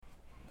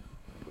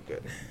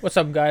What's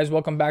up, guys?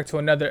 Welcome back to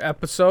another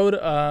episode.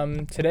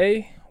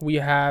 Today we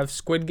have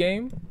Squid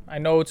Game. I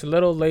know it's a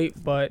little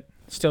late, but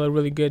still a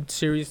really good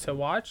series to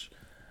watch.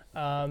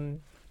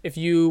 If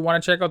you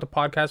want to check out the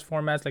podcast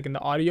formats, like in the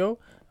audio,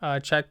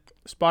 check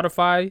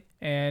Spotify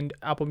and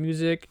Apple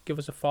Music. Give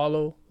us a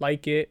follow,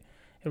 like it.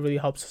 It really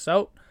helps us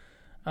out.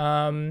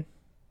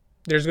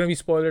 There's gonna be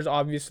spoilers,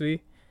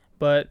 obviously,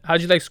 but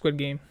how'd you like Squid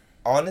Game?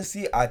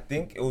 Honestly, I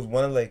think it was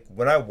one of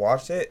when I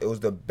watched it, it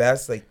was the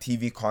best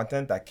TV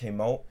content that came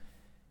out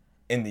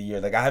in the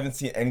year. I haven't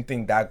seen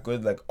anything that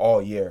good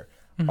all year.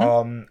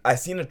 I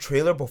seen a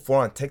trailer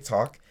before on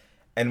TikTok,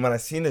 and when I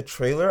seen the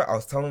trailer, I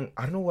don't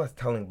know what I was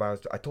telling,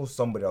 but I told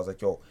somebody, I was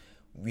like, yo,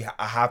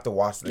 I have to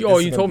watch this. Yo,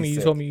 you told me.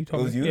 It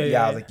was you?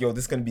 Yeah, I was like, yo,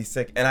 this is gonna be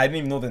sick. And I didn't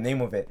even know the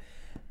name of it.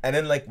 And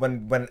then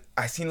when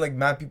I seen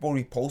mad people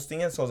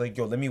reposting it, so I was like,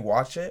 yo, let me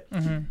watch it.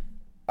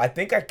 I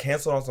think I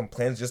canceled on some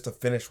plans just to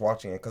finish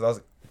watching it,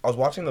 because I was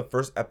watching the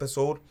first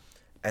episode,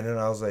 and then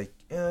I was like,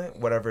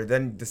 whatever.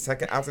 Then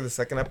after the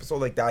second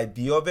episode, the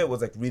idea of it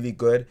was really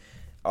good.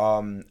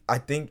 I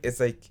think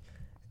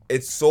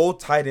it's so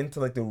tied into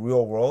the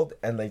real world,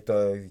 and when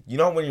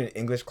you're in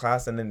English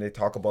class and then they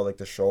talk about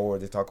the show, or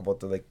they talk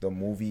about the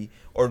movie,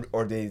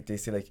 or they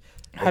say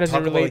how does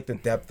talk it relate? about the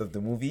depth of the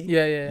movie.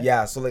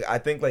 Yeah. So I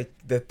think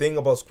the thing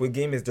about Squid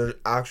Game is there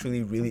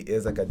actually really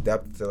is a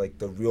depth to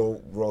the real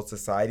world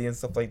society and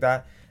stuff like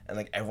that,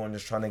 and everyone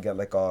just trying to get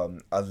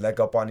a leg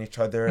up on each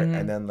other.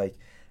 And then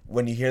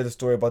when you hear the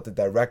story about the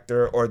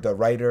director or the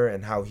writer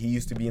and how he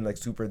used to be in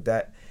super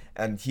debt,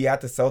 and he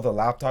had to sell the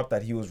laptop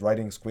that he was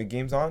writing Squid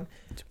Games on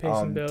to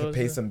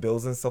pay some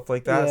bills and stuff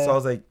like that. So I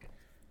was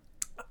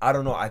I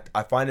don't know,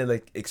 I find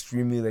it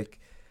extremely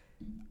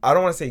I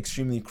don't want to say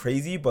extremely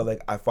crazy,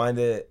 but I find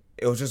it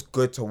was just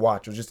good to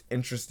watch. It was just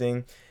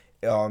interesting.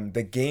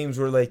 The games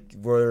were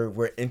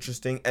were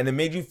interesting, and it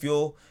made you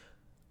feel.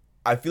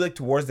 I feel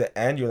towards the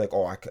end you're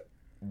oh,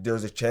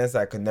 there's a chance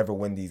that I could never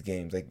win these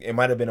games. It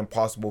might have been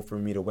impossible for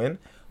me to win.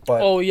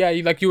 But oh yeah,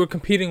 you were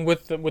competing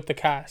with the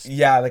cast.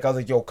 Yeah, I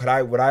was yo,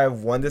 would I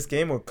have won this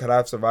game, or could I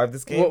have survived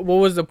this game? What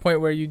was the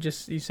point where you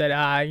said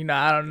I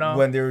don't know?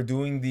 When they were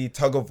doing the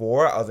tug of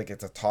war, I was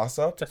it's a toss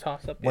up. It's a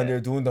toss up. When they were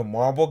doing the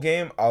marble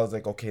game, I was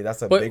okay,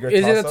 that's a bigger. But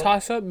is it a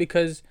toss up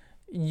because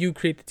you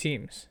create the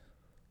teams?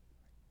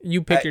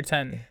 You pick your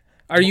 10.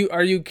 Are you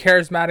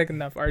charismatic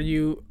enough? Are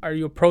you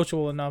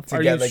approachable enough?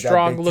 Are you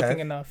strong looking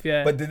enough?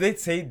 Yeah. But did they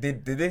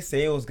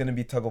say it was gonna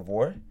be tug of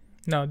war?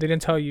 No, they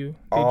didn't tell you.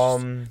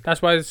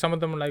 That's why some of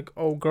them are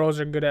oh,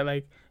 girls are good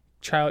at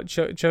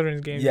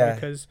children's games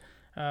because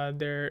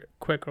they're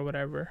quick or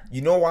whatever.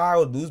 You know why I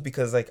would lose?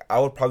 Because I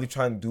would probably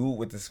try and do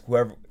with this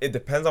whoever. It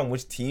depends on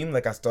which team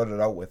I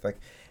started out with.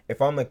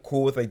 If I'm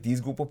cool with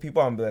these group of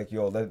people, I'm be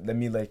yo, let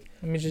me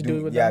just do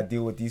it with them.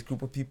 Deal with these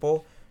group of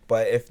people.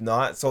 But if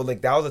not, so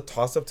that was a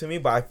toss up to me.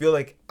 But I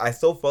feel I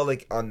still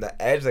felt on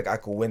the edge I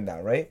could win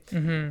that, right?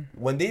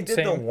 When they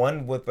did the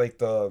one with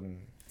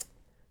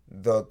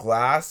the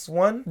glass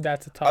one,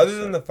 that's a toss. Other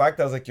than the fact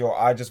that I was yo,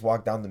 I just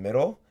walked down the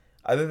middle.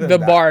 Other than the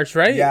bars,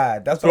 right? Yeah,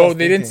 that's what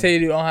they didn't say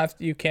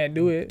you can't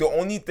do it. The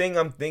only thing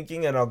I'm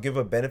thinking, and I'll give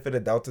a benefit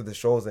of doubt to the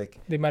show, is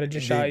they might have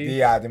just shot you.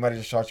 Yeah, they might have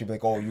just shot you.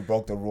 Oh, you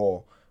broke the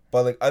rule.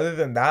 But other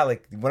than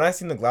that, when I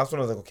seen the glass one,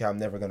 I was okay, I'm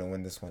never gonna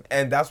win this one.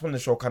 And that's when the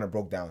show kind of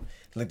broke down.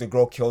 The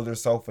girl killed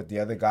herself with the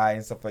other guy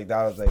and stuff like that.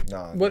 I was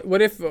nah.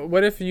 What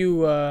if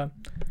you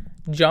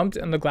jumped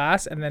on the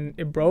glass and then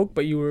it broke,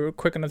 but you were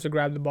quick enough to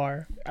grab the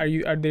bar? Are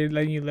they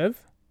letting you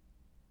live?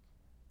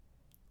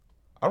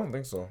 I don't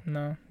think so.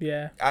 No.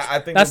 Yeah. I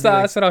think that's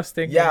what I was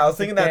thinking. Yeah, I was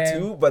thinking that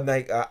too, but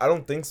I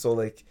don't think so.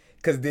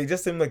 Because they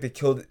just seemed they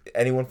killed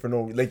anyone for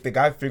no. The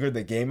guy figured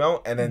the game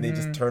out, and then they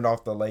just turned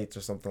off the lights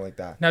or something like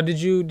that. Now,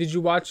 did you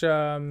watch it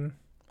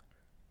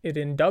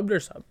in dubbed or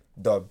sub?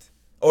 Dubbed.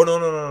 Oh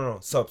no.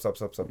 Sub.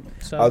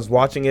 I was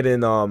watching it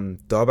in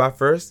dub at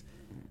first,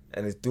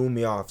 and it threw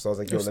me off. So I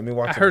was yo, let me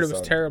watch. I heard it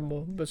was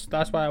terrible, but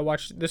that's why I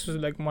watched. This was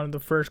one of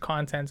the first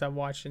contents I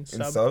watched in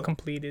sub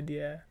completed.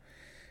 Yeah.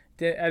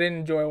 I didn't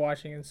enjoy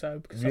watching in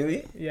sub.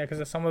 Really?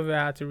 Because some of it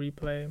I had to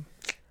replay.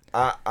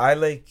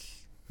 I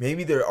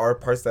maybe there are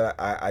parts that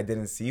I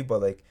didn't see,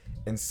 but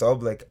in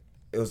sub it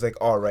was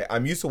all right.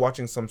 I'm used to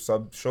watching some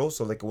sub shows,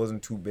 so it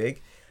wasn't too big.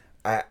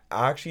 I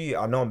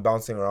know I'm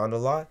bouncing around a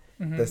lot.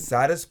 The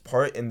saddest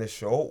part in the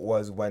show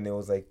was when it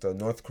was the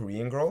North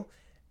Korean girl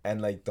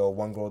and the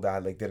one girl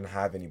that didn't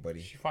have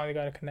anybody. She finally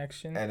got a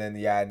connection. And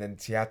then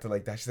she had to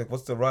that. She's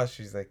what's the rush?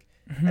 She's and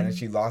then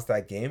she lost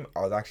that game.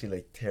 I was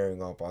actually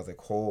tearing up. I was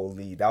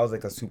holy, that was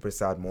a super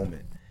sad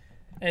moment.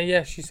 And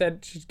yeah, she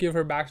said she'd give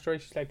her backstory.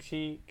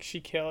 She's she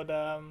killed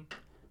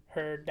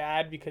her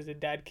dad because the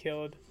dad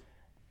killed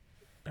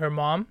her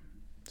mom,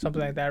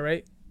 something like that,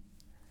 right?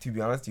 To be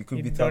honest, you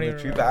could be telling the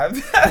truth.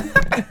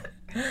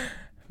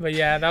 But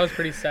yeah, that was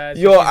pretty sad.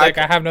 Yo, I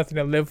have nothing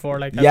to live for.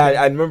 I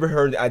remember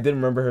her. I didn't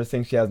remember her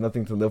saying she has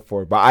nothing to live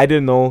for, but I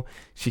didn't know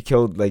she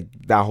killed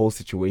that whole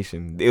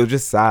situation. It was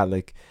just sad.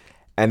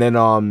 And then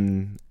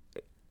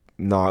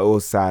no, it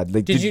was sad.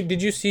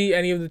 Did you see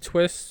any of the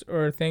twists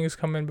or things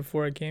coming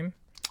before it came?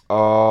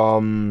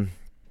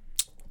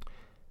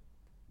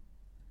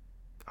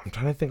 I'm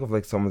trying to think of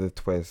like some of the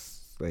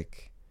twists.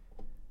 Like,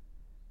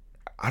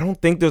 I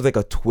don't think there's like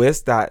a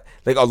twist that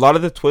like a lot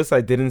of the twists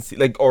I didn't see,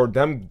 like, or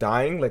them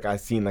dying, like I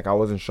seen, like I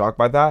wasn't shocked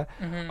by that.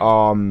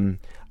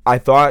 I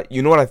thought,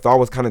 you know what I thought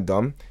was kind of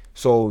dumb.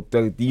 So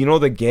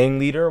the gang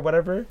leader or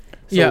whatever.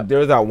 So Yeah.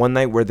 there's that one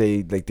night where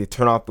they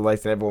turn off the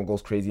lights and everyone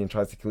goes crazy and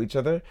tries to kill each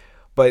other.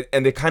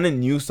 And they kind of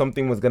knew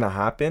something was gonna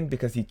happen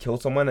because he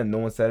killed someone and no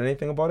one said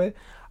anything about it.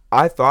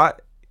 I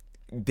thought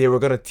they were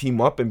gonna team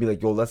up and be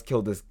like, yo, let's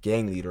kill this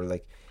gang leader.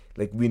 Like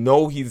we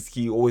know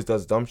he always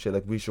does dumb shit.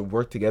 Like we should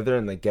work together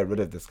and like get rid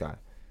of this guy.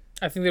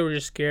 I think they were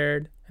just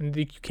scared, and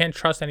you can't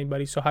trust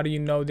anybody. So how do you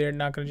know they're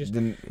not gonna just?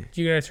 You're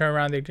gonna turn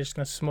around, they're just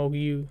gonna smoke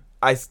you.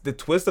 The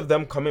twist of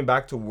them coming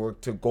back to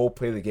work to go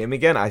play the game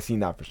again, I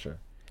seen that for sure.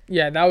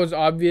 Yeah, that was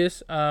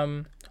obvious.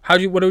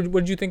 What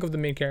did you think of the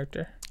main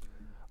character?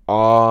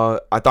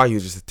 I thought he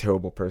was just a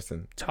terrible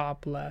person.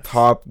 Top left.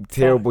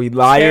 Terrible. He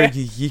liar.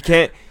 He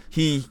can't.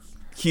 He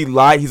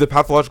lied. He's a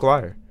pathological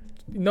liar.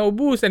 No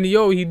boost, and he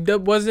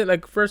wasn't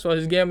like, first of all,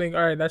 his gambling.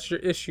 All right, that's your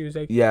issues.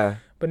 Like, yeah.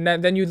 But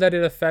then you let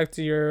it affect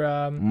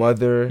your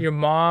mother, your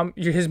mom.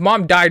 His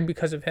mom died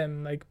because of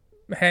him. Like,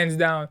 hands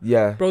down.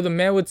 Yeah. Bro, the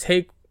man would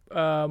take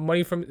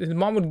money from his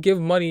mom, would give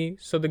money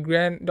so the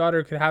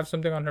granddaughter could have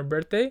something on her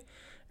birthday,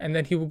 and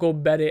then he would go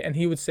bet it, and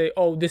he would say,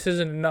 "Oh, this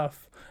isn't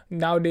enough.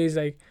 Nowadays,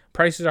 like,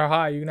 prices are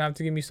high. You're gonna have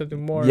to give me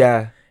something more."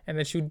 Yeah. And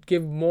then she would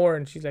give more,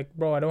 and she's like,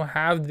 "Bro, I don't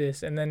have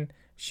this." And then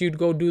she would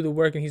go do the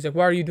work, and he's like,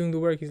 "Why are you doing the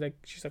work?" She's like,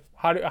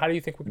 "How do you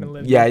think we're gonna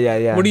live?"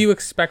 Yeah. What do you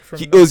expect from?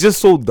 It was just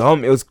so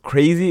dumb. It was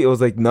crazy. It was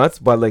like nuts.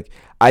 But like,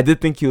 I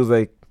did think he was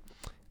like,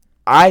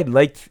 I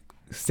liked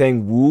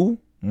Sang-woo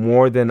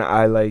more than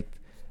I liked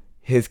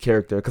his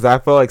character, because I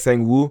felt like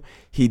Sang-woo,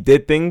 he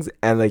did things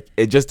and like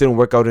it just didn't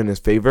work out in his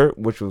favor,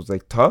 which was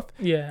like tough.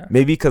 Yeah.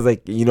 Maybe because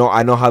like, you know,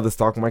 I know how the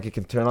stock market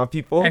can turn on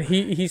people. And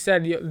he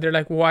said, they're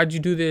like, "Why'd you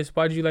do this?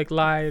 Why'd you like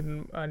lie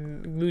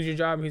and lose your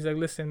job?" He's like,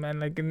 "Listen, man,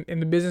 like in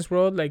the business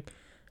world, like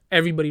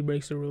everybody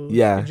breaks the rules."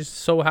 Yeah. It just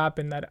so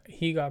happened that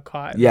he got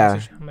caught.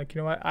 Yeah. I'm like,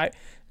 you know what? I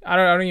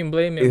don't even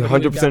blame him. It's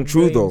 100%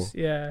 true though.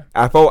 Yeah.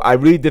 I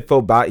really did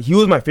feel bad. He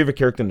was my favorite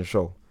character in the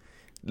show.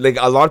 Like,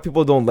 a lot of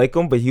people don't like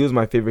him, but he was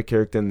my favorite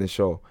character in the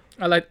show.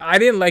 I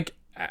didn't like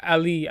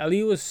Ali.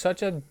 Ali was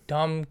such a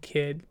dumb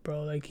kid,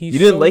 bro. Like, he's you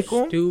didn't so like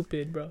him?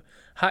 Stupid, bro.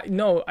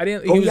 No, I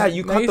didn't. Oh yeah,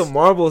 you caught the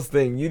marbles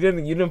thing. You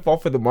didn't fall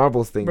for the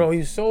marbles thing, bro.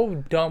 He's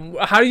so dumb.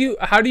 How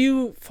do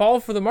you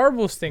fall for the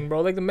marbles thing,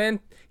 bro? Like, the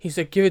man, he's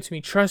like, "Give it to me,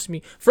 trust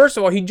me." First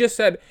of all, he just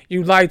said,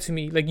 "You lied to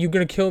me. Like, you're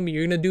gonna kill me.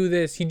 You're gonna do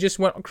this." He just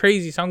went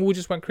crazy. Sang-woo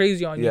just went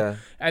crazy on you.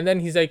 And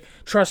then he's like,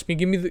 "Trust me.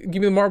 Give me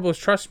the marbles.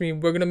 Trust me.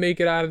 We're gonna make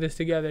it out of this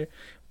together."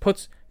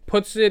 Puts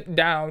it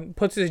down.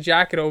 Puts his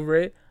jacket over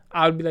it.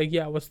 I would be like,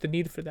 "Yeah, what's the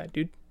need for that,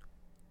 dude?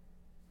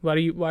 Why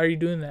are you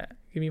doing that?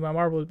 Give me my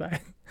marbles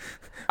back."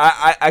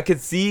 I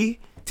could see,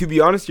 to be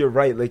honest, you're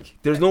right. Like,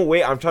 there's no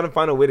way. I'm trying to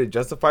find a way to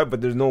justify,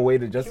 but there's no way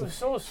to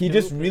justify. He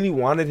just really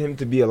wanted him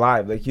to be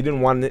alive. Like, he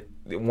didn't want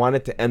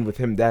it to end with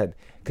him dead,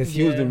 because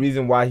he was the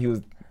reason why he was.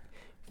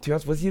 To be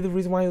honest, was he the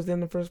reason why he was there in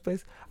the first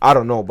place? I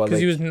don't know, but because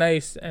he was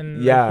nice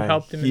and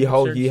helped him. He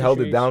held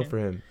it down for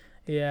him.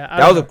 Yeah,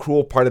 that was a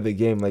cruel part of the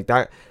game, like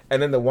that.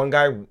 And then the one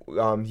guy,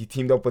 he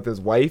teamed up with his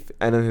wife,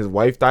 and then his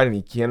wife died, and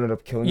he ended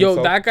up killing himself.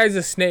 Yo, that guy's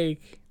a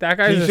snake. That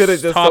guy's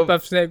a top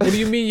F snake. What do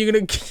you mean you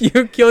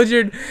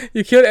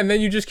killed, and then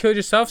you just killed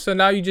yourself? So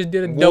now you just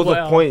did a double. What was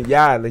the point?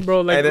 Yeah, like,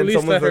 bro, like, and then at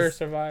least let her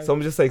survive.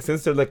 Someone just like,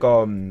 since they're like,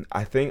 I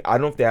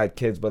don't know if they had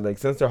kids, but like,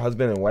 since they're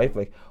husband and wife,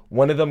 like,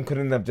 one of them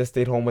couldn't have just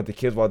stayed home with the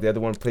kids while the other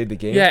one played the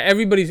game. Yeah,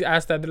 everybody's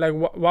asked that. They're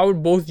like, why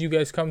would both you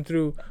guys come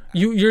through?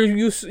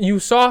 You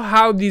saw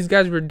how these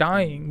guys were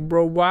dying,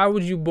 bro. Why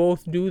would you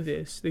both do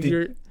this? Like,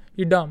 you're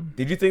dumb.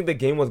 Did you think the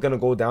game was gonna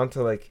go down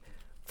to like?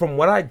 From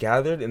what I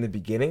gathered in the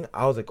beginning,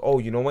 I was like, oh,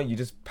 you know what? You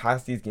just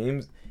pass these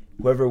games.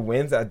 Whoever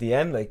wins at the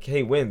end, like,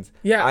 hey, wins.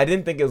 Yeah. I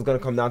didn't think it was going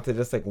to come down to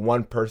just, like,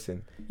 one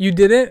person. You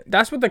didn't?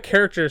 That's what the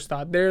characters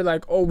thought. They're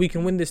like, oh, we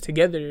can win this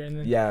together. And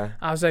then yeah.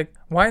 I was like,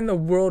 why in the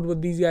world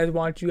would these guys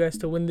want you guys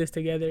to win this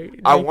together?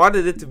 Like, I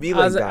wanted it to be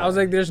like that. I was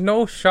like, there's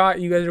no shot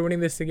you guys are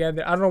winning this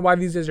together. I don't know why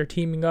these guys are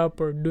teaming up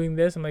or doing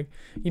this. I'm like,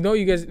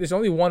 you guys, there's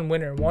only one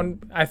winner.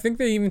 I think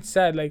they even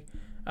said, like,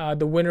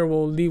 the winner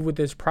will leave with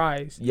this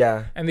prize.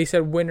 Yeah. And they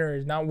said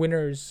winners, not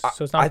winners.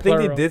 So it's not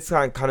plural. think they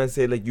did kind of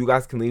say, like, you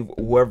guys can leave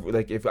whoever,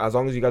 like, as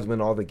long as you guys win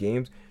all the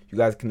games, you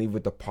guys can leave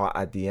with the pot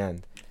at the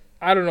end.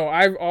 I don't know.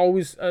 I've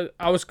always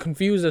I was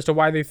confused as to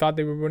why they thought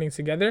they were winning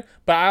together.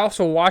 But I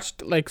also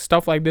watched like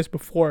stuff like this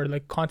before,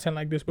 like content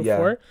like this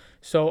before. Yeah.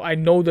 So I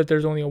know that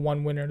there's only a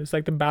one winner. It's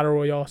like the battle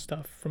royale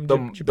stuff from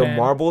Japan. The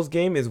marbles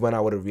game is when I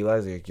would have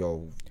realized, like,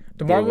 yo.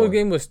 The marble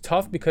game was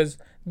tough because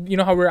you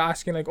know how we're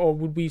asking, like, oh,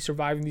 would we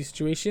survive in these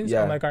situations?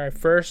 Yeah. I'm like, all right,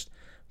 first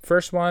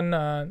one,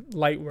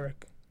 light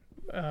work.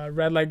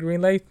 Red light,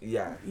 green light.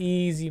 Yeah.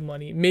 Easy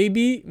money.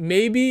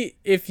 Maybe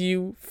if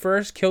you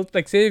first killed,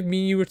 like, say if me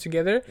and you were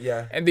together.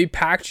 Yeah. And they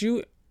packed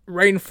you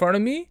right in front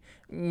of me,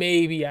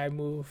 maybe I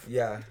move.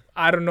 Yeah.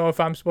 I don't know if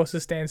I'm supposed to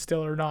stand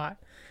still or not.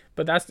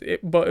 But that's it.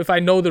 But if I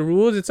know the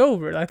rules, it's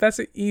over. Like, that's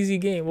an easy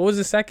game. What was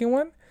the second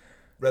one?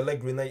 Red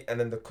light, green light, and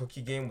then the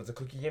cookie game. Was the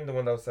cookie game the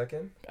one that was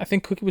second? I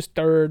think Cookie was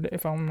third,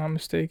 if I'm not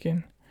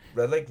mistaken.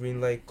 Red light, green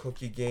light,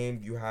 cookie game.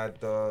 You had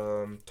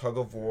the tug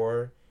of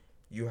war.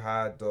 You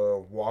had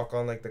the walk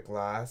on like the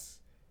glass.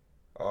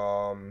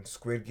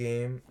 Squid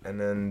Game, and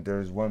then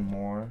there's one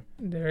more.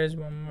 There is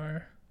one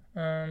more.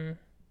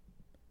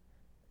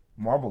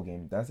 Marble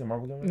Game. Did I say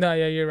Marble Game? No,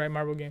 yeah, you're right.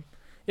 Marble Game.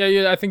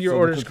 Yeah. I think your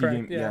order's correct.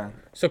 Game, yeah.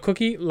 So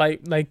Cookie,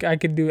 like I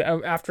could do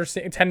after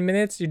 10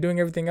 minutes. You're doing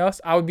everything else.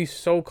 I would be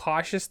so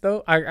cautious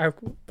though. I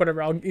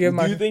whatever. I'll give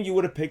my. Do you think you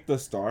would have picked the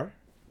star?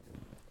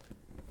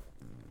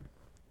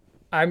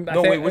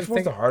 Which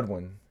one's the hard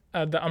one?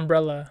 The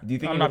umbrella. Do you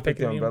think I'm you not pick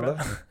picking the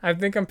umbrella? I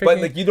think I'm picking.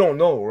 But like you don't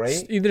know,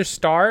 right? Either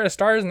star. A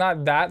star is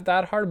not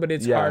that hard, but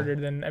it's Yeah. harder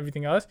than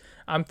everything else.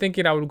 I'm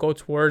thinking I would go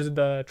towards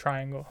the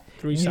triangle,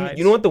 three sides.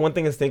 You know what the one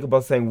thing is think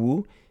about Sang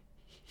Woo?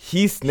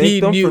 He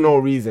snaked them knew. for no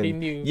reason. He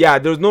knew. Yeah,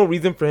 there's no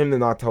reason for him to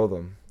not tell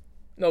them.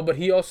 No, but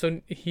he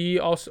also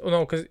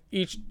no, because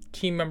each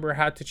team member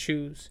had to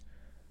choose.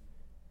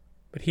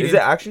 But he Is it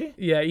actually?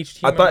 Yeah, each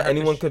team. I member thought had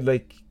anyone could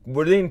like.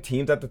 Were they in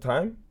teams at the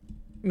time?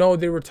 No,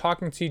 they were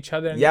talking to each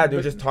other. Yeah, they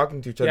were just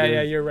talking to each other.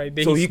 Yeah, you're right.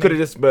 So he could have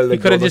just like, he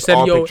could have just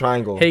said, "Yo,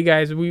 triangle." Hey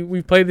guys,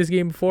 we played this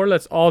game before.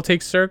 Let's all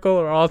take circle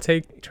or all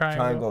take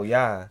triangle." Triangle,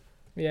 yeah.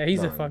 Yeah,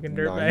 he's a fucking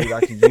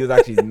dirtbag. He was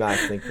actually mad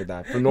sick for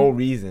that for no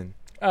reason.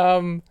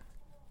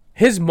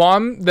 His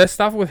mom, the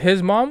stuff with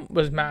his mom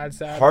was mad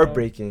sad.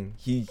 Heartbreaking.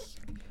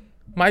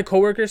 My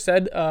coworker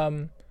said,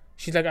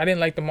 she's like, I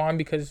didn't like the mom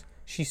because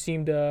she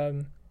seemed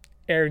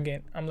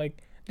arrogant. I'm like,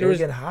 there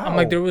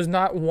was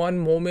not one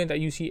moment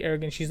that you see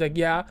arrogant. She's like,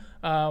 yeah,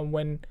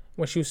 when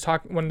she was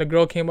talking, when the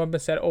girl came up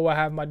and said, oh, I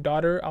have my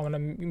daughter, I want to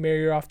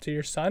marry her off to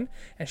your son,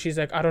 and she's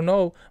like, I don't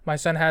know, my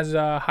son has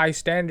high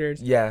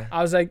standards. Yeah.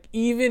 I was like,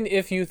 even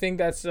if you think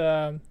that's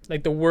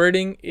like the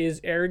wording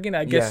is arrogant,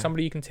 I guess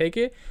somebody you can take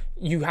it.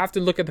 You have to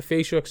look at the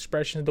facial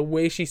expressions, the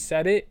way she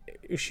said it.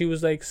 She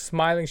was like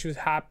smiling, she was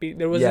happy.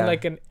 There wasn't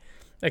like an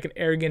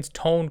arrogance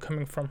tone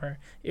coming from her.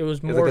 It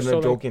was more like so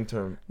a joking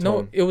tone.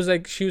 No, it was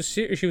like she was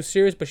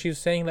serious, but she was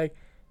saying like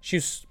she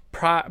was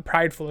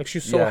prideful. Like she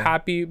was so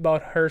happy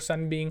about her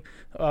son being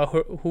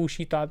who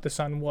she thought the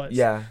son was.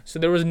 Yeah. So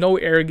there was no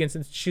arrogance.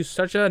 And she's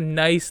such a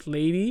nice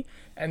lady.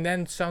 And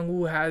then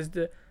Sang-woo has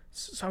the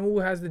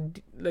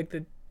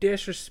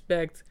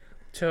disrespect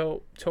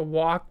to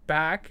walk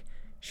back.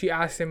 She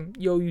asked him,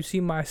 "Yo, you see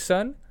my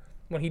son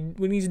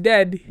when he's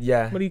dead?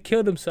 Yeah. When he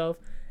killed himself,"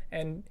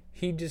 and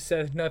he just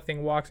says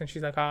nothing, walks, and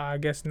she's like, I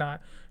guess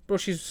not. Bro,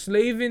 she's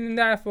slaving in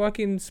that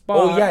fucking spot.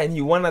 Oh, yeah, and he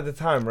won at the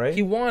time, right?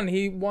 He won.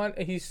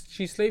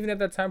 She's slaving at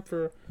that time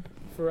for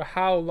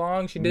how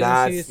long? She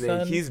doesn't see his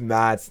son. He's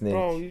mad snake.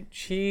 Bro, you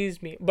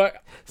cheese me.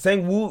 But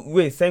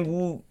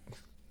Sang-woo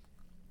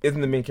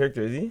isn't the main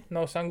character, is he?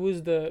 No,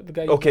 Sang-woo's the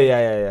guy. Okay,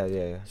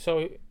 yeah.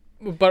 So,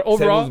 but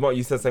overall,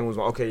 you said Sang-woo's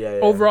one. Okay, yeah.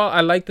 Overall,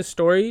 I like the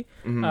story.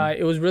 Mm-hmm.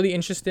 It was really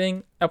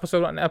interesting.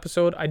 Episode on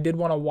episode, I did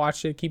want to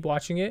watch it, keep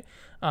watching it.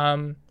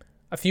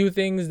 A few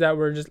things that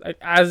were just like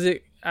as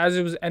it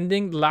was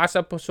ending, the last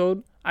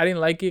episode, I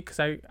didn't like it because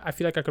I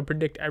feel like I could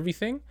predict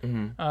everything.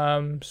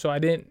 Mm-hmm. So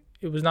it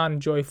was not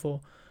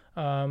enjoyable.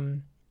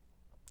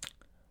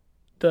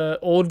 The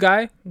old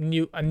guy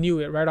I knew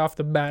it right off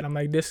the bat. I'm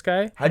like, this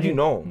guy. How'd you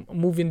know?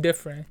 Moving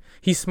different.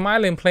 He's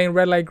smiling, playing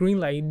red light, green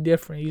light.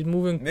 Different. He's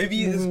moving. Maybe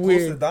he's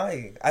close to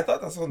dying. I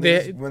thought that's when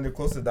they're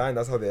close to dying.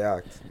 That's how they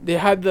act. They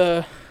had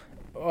the,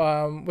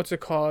 what's it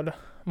called,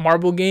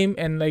 marble game,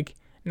 and like.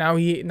 Now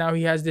he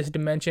has this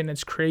dimension.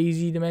 It's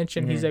crazy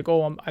dimension. Mm-hmm. He's like,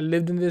 oh, I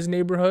lived in this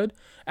neighborhood.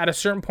 At a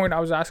certain point, I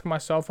was asking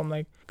myself, I'm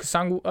like, because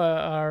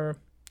the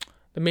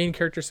main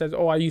character says,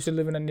 oh, I used to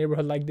live in a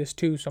neighborhood like this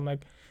too. So I'm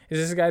like,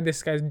 is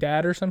this guy's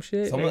dad or some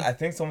shit? I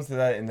think someone said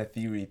that in the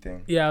theory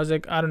thing. Yeah, I was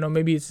like, I don't know,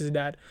 maybe it's his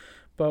dad,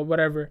 but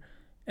whatever.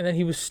 And then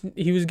he was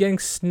getting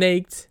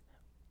snaked,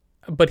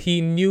 but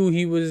he knew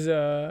he was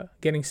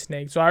getting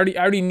snaked. So I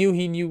already knew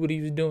he knew what he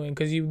was doing,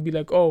 because he would be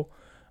like, oh,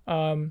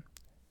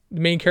 the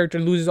main character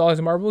loses all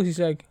his marbles. He's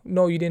like,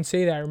 no, you didn't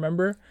say that.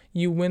 Remember,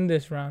 you win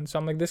this round. So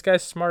I'm like, this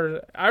guy's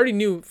smarter. I already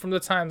knew from the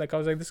time. Like I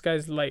was like, this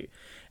guy's light.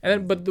 And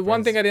then, but the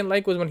one thing I didn't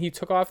like was when he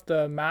took off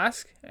the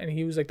mask and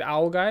he was like the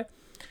owl guy,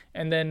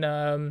 and then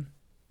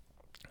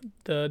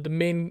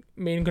the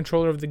main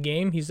controller of the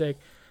game. He's like,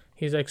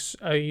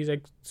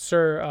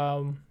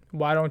 sir,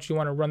 why don't you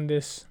want to run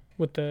this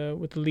with the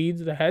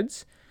leads, the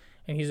heads?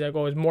 And he's like,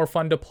 oh, it's more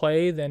fun to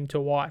play than to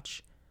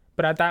watch.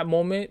 But at that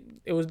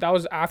moment, that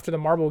was after the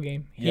marble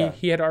game.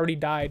 He had already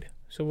died.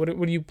 So what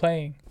are you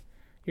playing?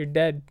 You're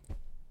dead.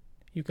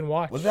 You can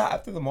watch. Was that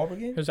after the marble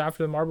game? It was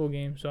after the marble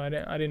game. So I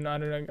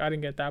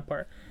didn't get that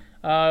part.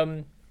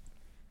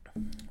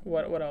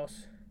 What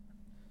else?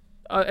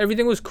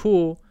 Everything was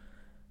cool,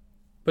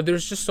 but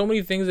there's just so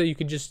many things that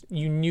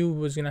you knew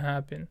was gonna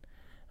happen.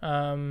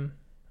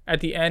 At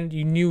the end,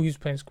 you knew he was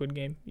playing Squid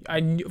Game. I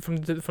knew from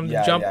the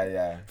jump.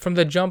 Yeah. From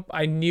the jump,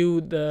 I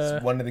knew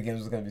one of the games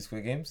was gonna be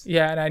Squid Games.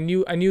 Yeah, and I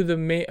knew it'd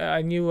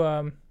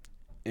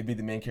be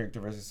the main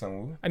character versus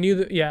Sang-woo. I knew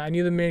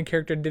the main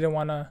character didn't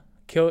wanna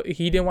kill.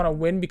 He didn't want to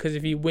win because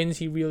if he wins,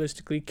 he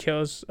realistically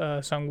kills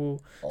Sungwoo.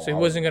 So he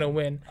wasn't gonna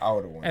win. I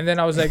would have won. And then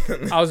I was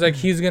like,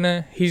 he's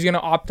gonna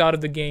opt out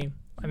of the game.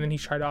 And then he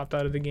tried to opt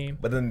out of the game.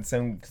 But then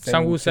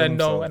Sungwoo said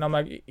no, and I'm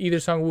like, either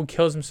Sungwoo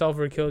kills himself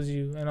or kills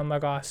you. And I'm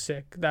like, oh,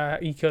 sick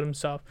that he killed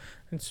himself.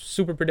 It's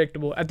super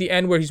predictable. At the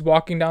end, where he's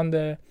walking down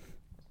it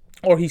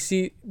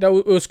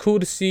was cool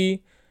to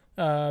see.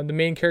 The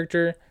main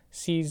character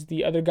sees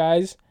the other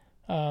guys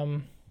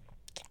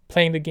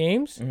playing the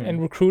games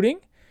and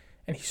recruiting,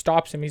 and he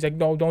stops him. He's like,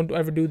 no, don't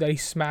ever do that. He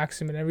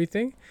smacks him and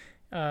everything.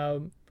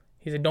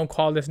 He's like, don't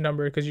call this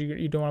number because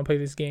you don't want to play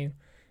this game.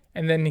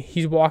 And then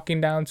he's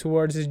walking down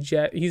towards his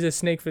jet. He's a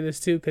snake for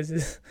this too, because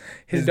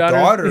his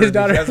daughter. He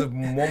has a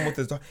moment with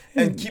his daughter.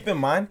 And keep in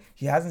mind,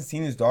 he hasn't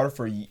seen his daughter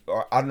for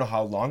I don't know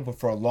how long, but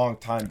for a long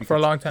time. For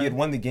a long time, he had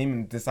won the game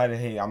and decided,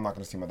 hey, I'm not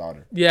gonna see my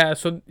daughter. Yeah,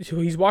 so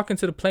he's walking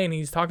to the plane. And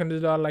he's talking to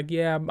his daughter like,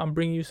 yeah, I'm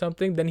bringing you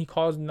something. Then he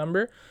calls the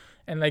number,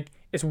 and like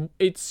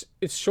it's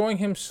showing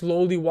him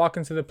slowly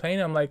walking to the plane.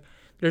 I'm like,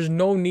 there's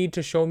no need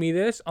to show me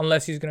this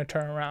unless he's going to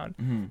turn around.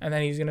 And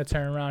then he's going to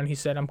turn around. He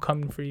said, I'm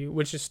coming for you,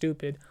 which is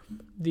stupid.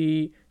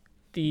 The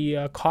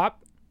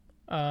cop,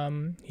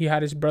 he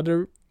had his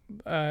brother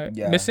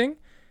missing.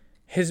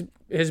 His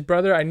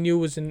brother I knew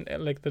was in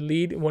like the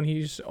lead when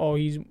he's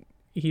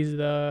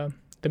the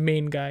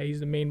main guy.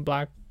 He's the main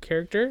black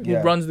character who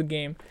runs the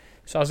game.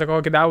 So I was like,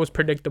 okay, that was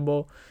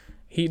predictable.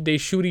 They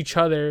shoot each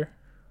other,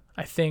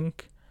 I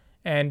think.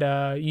 And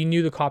you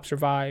knew the cop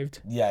survived.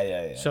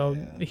 Yeah. So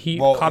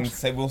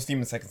we'll see him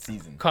in second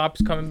season.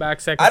 Cops coming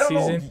back second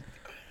season. Know.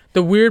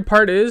 The weird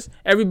part is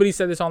everybody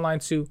said this online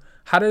too.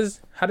 How does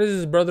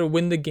his brother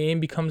win the game,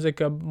 becomes like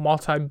a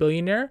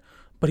multi-billionaire,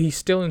 but he's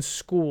still in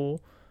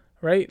school,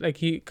 right? Like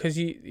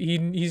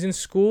he's in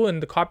school,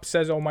 and the cop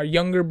says, "Oh, my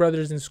younger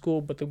brother's in school,"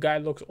 but the guy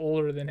looks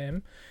older than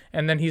him,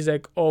 and then he's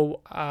like,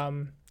 "Oh,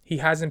 he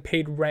hasn't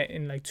paid rent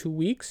in like 2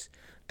 weeks."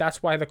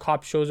 That's why the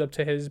cop shows up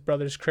to his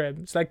brother's crib.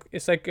 It's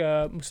like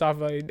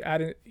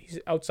Mustafa. He's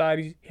outside.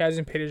 He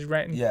hasn't paid his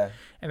rent.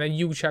 And then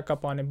you check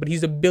up on him. But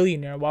he's a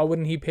billionaire. Why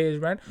wouldn't he pay his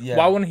rent?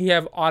 Why wouldn't he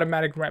have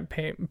automatic rent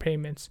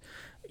payments,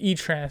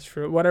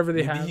 e-transfer, whatever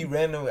they have? Maybe he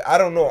ran away. I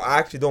don't know. I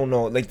actually don't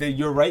know. Like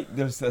you're right.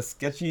 There's a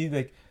sketchy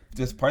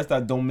there's parts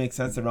that don't make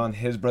sense around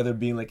his brother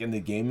being like in the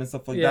game and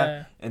stuff like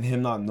that, and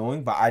him not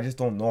knowing. But I just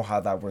don't know how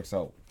that works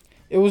out.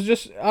 It was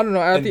just, I don't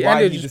know. At the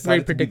end, it was just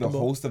very predictable. To be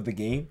the host of the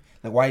game.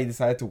 Like, why he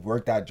decided to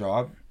work that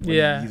job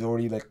when he's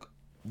already, like,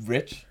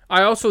 rich.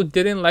 I also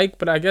didn't like,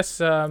 but I guess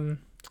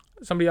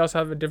somebody else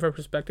have a different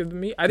perspective than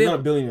me. He's not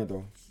a billionaire,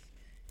 though.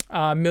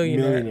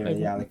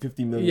 Millionaire. Like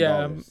 $50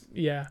 million.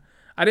 Yeah.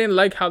 I didn't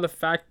like how the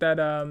fact that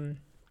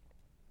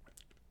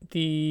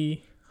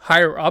the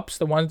higher-ups,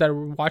 the ones that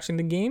were watching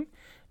the game,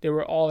 they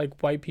were all,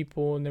 like, white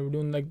people, and they were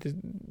doing, like,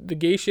 the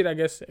gay shit, I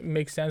guess,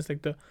 makes sense.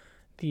 Like,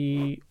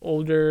 the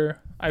older,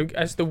 I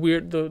guess the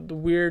weird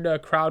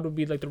crowd would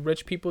be like the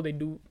rich people. They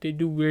do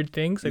weird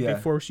things, like they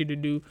force you to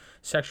do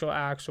sexual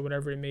acts or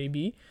whatever it may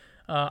be.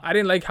 I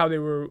didn't like how they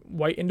were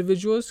white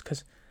individuals,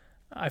 because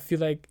I feel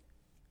like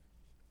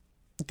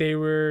they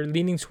were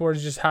leaning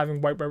towards just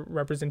having white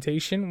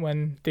representation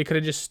when they could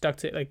have just stuck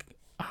to like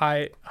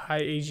high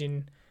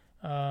Asian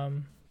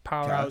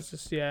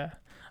powerhouses. Yeah.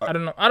 I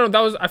don't know.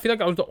 I feel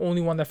like I was the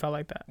only one that felt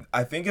like that.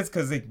 I think it's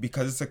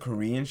because it's a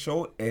Korean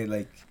show.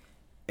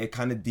 It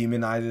kind of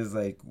demonizes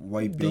like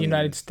white the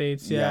United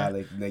States. Yeah,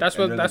 that's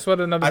what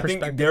another. I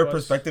think their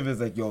perspective is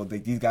like, yo,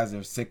 like these guys are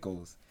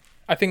sickos.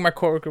 I think my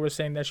coworker was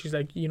saying that. She's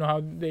like, you know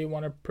how they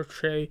want to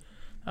portray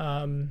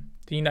the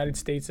United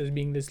States as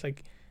being this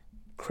like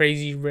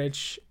crazy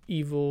rich,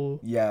 evil,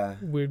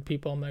 weird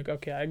people. I'm like,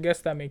 okay, I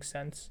guess that makes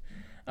sense.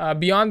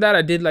 Beyond that,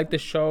 I did like the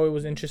show. It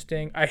was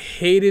interesting. I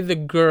hated the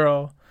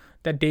girl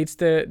that dates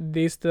the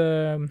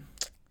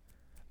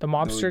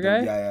mobster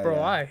guy,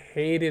 bro. I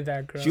hated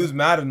that girl. She was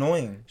mad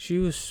annoying. She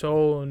was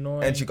so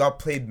annoying. And she got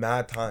played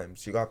mad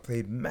times.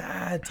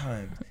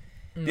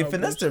 They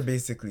finessed her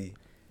basically.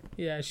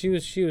 Yeah, she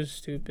was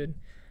stupid.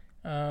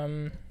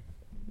 I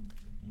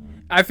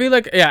feel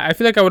like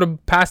I would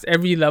have passed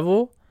every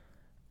level,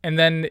 and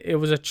then it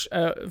was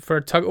for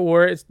a tug of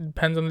war. It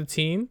depends on the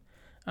team,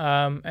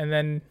 and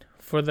then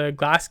for the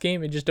glass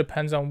game, it just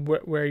depends on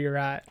where you're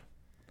at.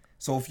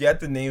 So if you had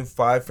to name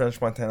 5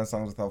 French Montana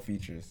songs without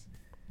features,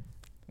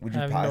 would you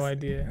pass? I have no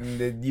idea.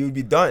 You'd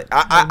be done.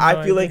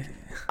 I feel like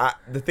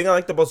the thing I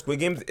liked about Squid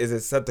Games is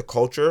it set the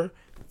culture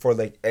for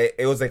like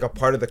it was like a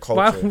part of the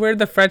culture. Where did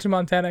the French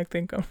Montana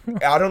thing come from?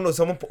 I don't know.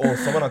 Someone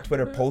on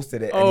Twitter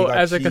posted it. And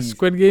as like a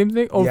Squid Game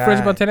thing.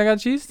 French Montana got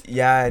cheesed.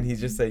 Yeah, and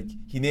he's just like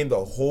he named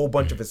a whole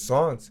bunch of his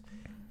songs,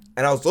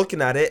 and I was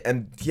looking at it,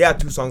 and he had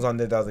 2 songs on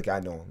there that I was like, I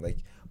know, like,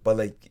 but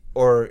like,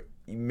 or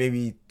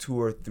maybe 2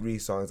 or 3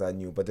 songs I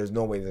knew, but there's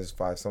no way there's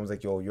 5. Someone's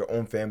like, yo, your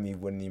own family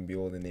wouldn't even be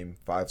able to name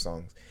 5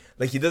 songs.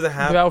 Like he doesn't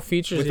have without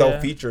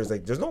features.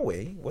 Like there's no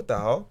way. What the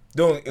hell?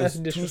 No, it was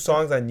 2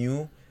 songs I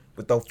knew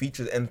without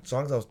features, and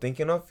songs I was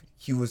thinking of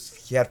he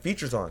had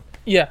features on.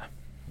 Yeah.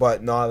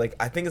 But no, like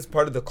I think it's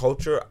part of the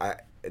culture.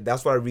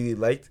 That's what I really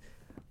liked.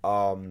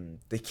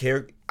 they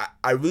care.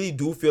 I really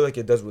do feel like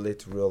it does relate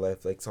to real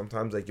life. Like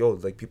sometimes, like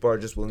like people are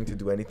just willing to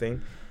do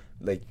anything.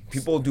 Like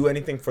people do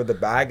anything for the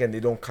bag, and they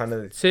don't kind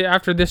of say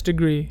after this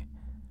degree.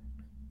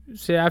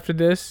 Say after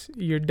this,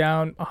 you're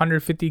down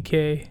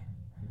 150K,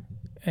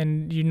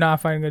 and you're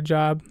not finding a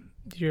job.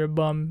 You're a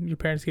bum. Your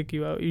parents kick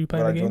you out. You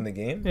playing the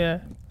game?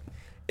 Yeah.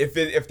 If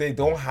they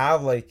don't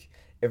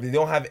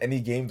have any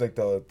games like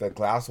the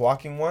glass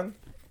walking one,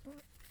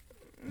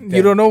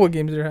 you don't know what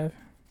games they have.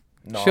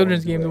 No,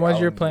 children's games, the ones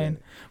you're playing.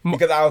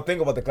 Because I would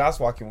think about the glass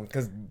walking one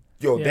because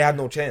they had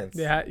no chance.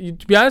 Yeah.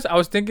 To be honest, I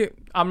was thinking.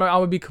 I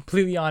would be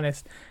completely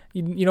honest.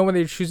 You know when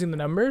they're choosing the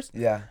numbers?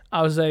 Yeah.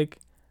 I was like,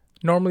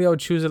 normally I would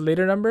choose a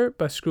later number,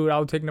 but screw it, I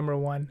would take number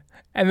 1.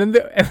 And then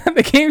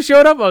the game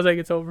showed up. I was like,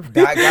 it's over.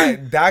 That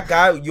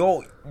guy,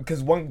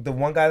 because the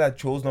one guy that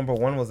chose number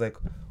 1 was like,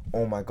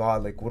 oh my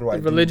god, like what do I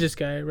do? Religious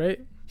guy, right?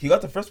 He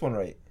got the first one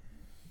right.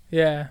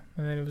 Yeah,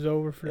 and then it was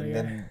over for the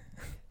guy.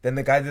 Then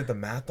the guy did the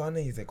math on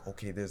it. He's like,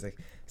 okay, there's like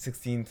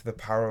 16 to the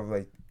power of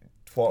like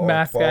 12,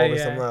 math 12 guy, or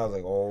something. I was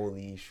like,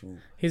 holy shoot.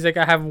 He's like,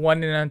 I have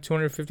 1 in a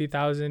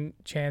 250,000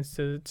 chance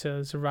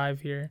to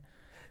survive here.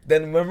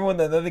 Then remember when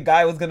another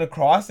guy was gonna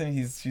cross and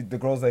the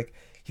girl's like,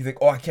 he's like,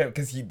 oh I can't,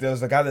 because there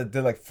was a guy that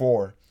did like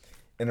 4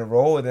 in a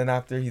row, and then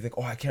after he's like,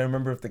 oh I can't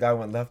remember if the guy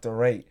went left or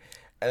right,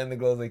 and then the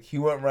girl's like, he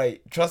went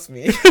right, trust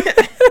me.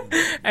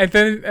 and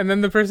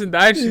then the person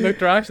died. She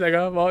looked around. She's like,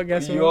 oh well,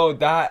 guess what? Yo,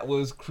 that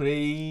was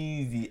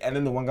crazy. And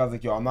then the one guy was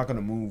like, yo, I'm not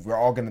gonna move. We're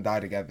all gonna die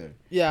together.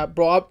 Yeah,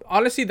 bro.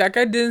 Honestly, that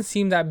guy didn't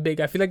seem that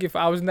big. I feel like if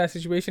I was in that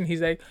situation,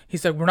 he's like,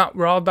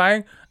 we're all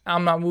dying.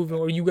 I'm not moving,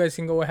 or you guys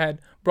can go ahead,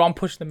 bro. I'm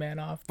pushing the man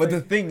off. But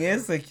the thing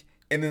is, like,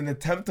 in an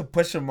attempt to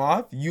push him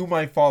off, you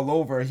might fall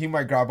over. He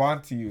might grab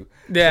onto you.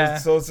 Yeah.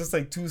 So it's just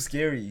like too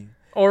scary.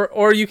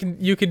 Or you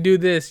can do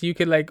this. You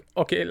could like,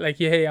 okay, like,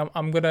 yeah, hey,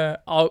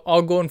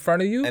 I'll go in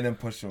front of you and then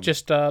push him.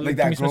 Just like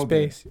give me some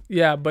space. Did.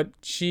 Yeah, but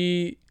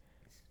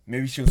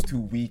maybe she was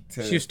too weak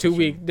to. She was too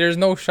weak. There's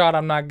no shot.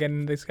 I'm not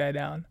getting this guy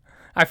down.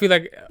 I feel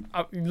like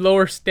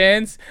lower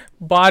stance,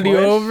 body push.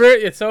 Over.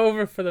 It's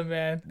over for the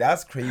man.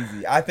 That's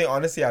crazy. I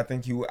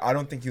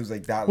don't think he was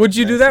like that. Would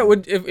you do that?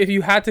 If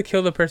you had to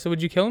kill the person,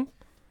 would you kill him?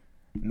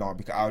 No,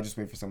 because I would just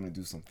wait for someone to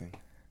do something.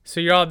 So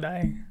you're all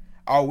dying.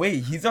 Oh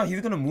wait, he's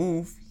gonna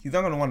move. He's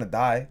not gonna want to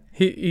die.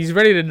 He's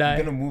ready to die.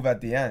 He's gonna move at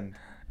the end.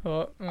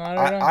 Well, I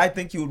don't know. I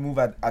think he would move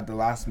at the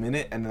last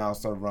minute, and then I'll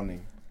start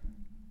running.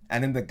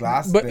 And in the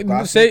glass.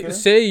 But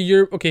say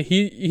you're okay.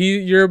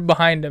 You're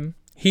behind him.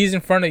 He's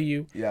in front of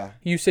you. Yeah.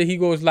 You say he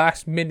goes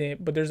last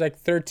minute, but there's like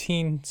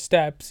 13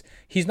 steps.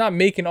 He's not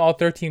making all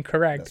 13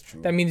 correct. That's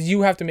true. That means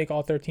you have to make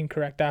all 13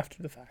 correct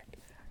after the fact.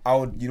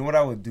 You know what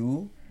I would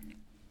do?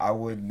 I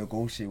would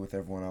negotiate with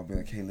everyone. I'll be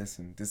like, hey,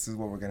 listen, this is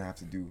what we're gonna have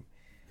to do.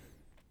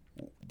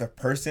 The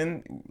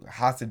person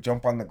has to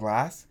jump on the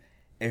glass.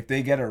 If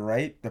they get it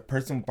right, the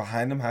person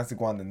behind them has to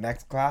go on the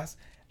next glass,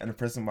 and the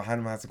person behind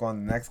them has to go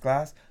on the next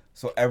glass.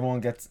 So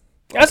everyone gets.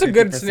 That's a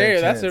good scenario.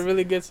 Chance. That's a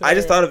really good scenario. I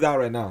just thought of that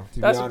right now. To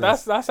be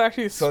honest. That's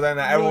actually. So then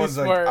really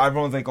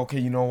everyone's like, okay,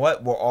 you know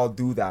what? We'll all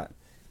do that.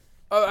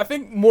 I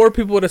think more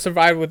people would have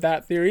survived with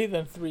that theory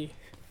than 3.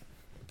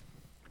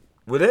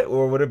 Would it,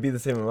 or would it be the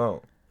same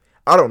amount?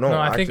 I don't know. No,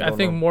 I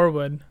think more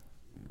would.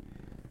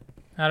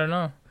 I don't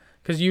know,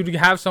 because you'd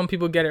have some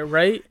people get it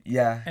right.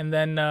 Yeah. And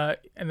then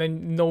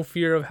no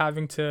fear of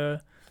having to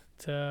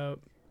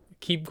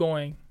keep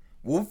going.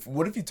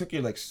 What if you took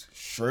your like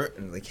shirt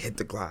and like hit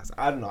the glass?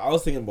 I don't know. I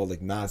was thinking about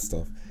like mad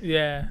stuff.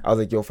 Yeah. I was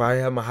like, yo, if I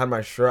had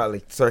my shirt, I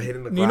like start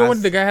hitting the glass. You know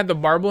when the guy had the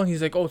barbell and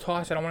he's like, oh,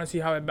 toss it. I want to see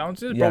how it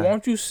bounces. Yeah. But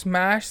won't you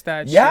smash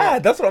that? Yeah,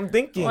 shit? That's what I'm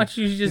thinking. Why don't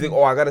you just? He's like,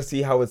 oh, I gotta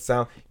see how it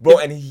sounds, bro.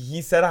 And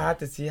he said I had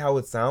to see how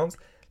it sounds.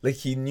 Like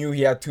he knew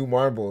he had 2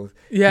 marbles.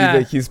 Yeah.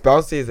 He's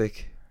bouncing. He's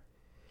like,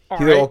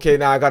 okay,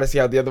 now I gotta see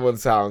how the other one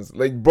sounds.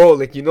 Like, bro,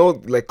 like, you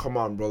know, like, come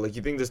on, bro. Like,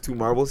 you think there's 2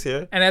 marbles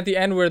here? And at the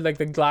end where, like,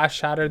 the glass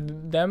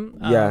shattered them,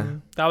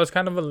 that was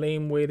kind of a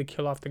lame way to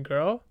kill off the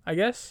girl, I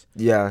guess.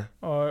 Yeah.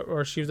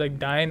 Or she was, like,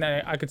 dying.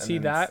 I could see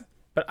that.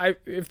 But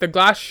if the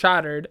glass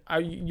shattered,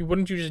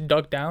 wouldn't you just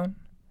duck down?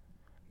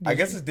 I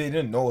guess they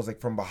didn't know it was,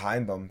 like, from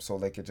behind them. So,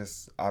 like, it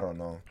just, I don't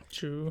know.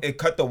 True. It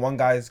cut the one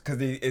guy's,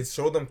 because it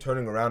showed them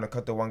turning around. It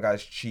cut the one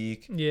guy's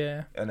cheek.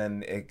 Yeah. And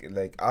then, it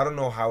like, I don't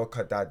know how it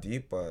cut that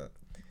deep, but...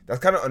 That's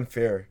kind of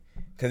unfair,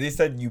 because they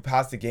said you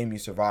passed the game, you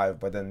survived,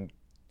 but then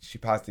she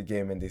passed the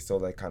game and they still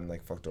like kind of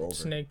like fucked her over.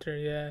 Snaked her,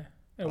 yeah.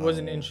 It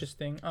wasn't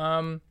interesting.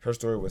 Her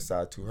story was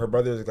sad too. Her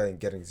brother is like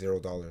getting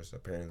 $0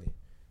 apparently.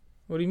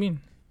 What do you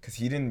mean? Because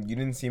you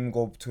didn't see him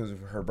go to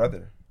her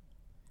brother.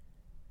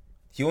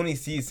 He only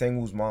sees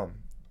Sang-woo's mom.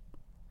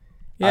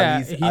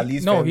 Yeah, at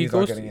least no, he's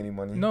not getting any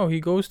money. No,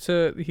 he goes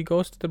to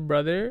the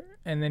brother,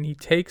 and then he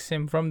takes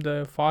him from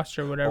the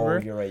foster, whatever.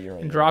 Oh, you're right.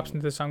 And drops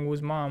into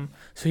Sang-woo's mom.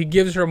 So he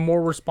gives her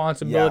more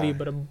responsibility,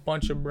 but a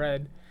bunch of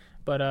bread.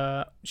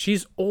 But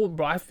she's old,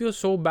 bro. I feel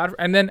so bad.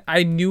 And then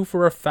I knew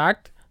for a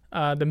fact,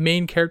 the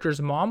main character's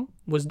mom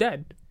was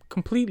dead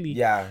completely.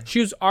 Yeah.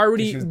 She was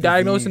already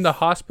diagnosed in the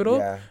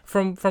hospital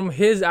from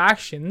his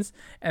actions,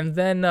 and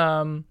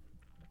then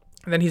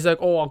And then he's like,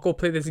 oh, I'll go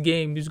play this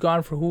game. He's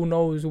gone for who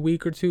knows, a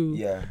week or two.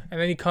 Yeah.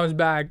 And then he comes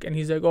back and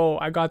he's like, oh,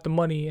 I got the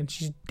money. And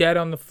she's dead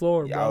on the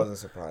floor, Yeah, bro. I wasn't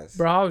surprised.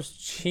 Bro, I was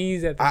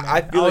cheesed at the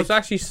I was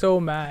actually so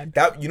mad.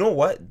 That, you know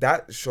what?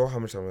 That show, how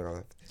much time I got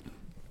left?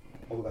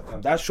 Oh,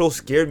 that show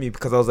scared me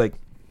because I was like,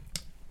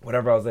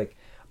 whatever.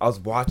 I was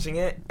watching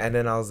it and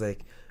then I was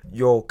like,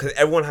 yo, because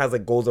everyone has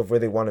like goals of where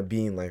they want to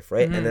be in life,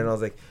 right? And then I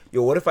was like,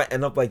 yo, what if I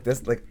end up like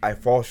this? Like I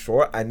fall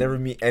short, I never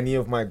meet any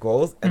of my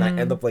goals, and I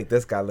end up like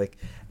this guy, like,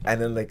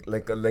 and then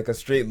like a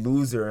straight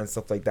loser and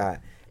stuff like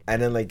that, and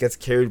then like gets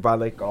carried by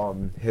like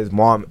his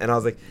mom, and I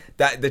was like,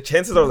 that the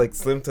chances are like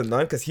slim to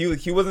none, because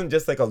he wasn't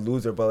just like a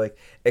loser, but like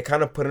it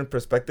kind of put in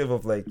perspective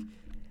of like,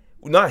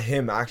 not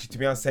him actually, to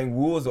be honest,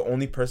 Sang-woo was the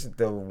only person,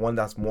 the one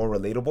that's more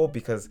relatable,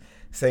 because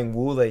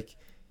Sang-woo, like,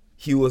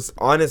 he was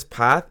on his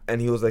path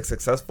and he was like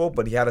successful,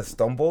 but he had a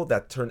stumble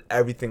that turned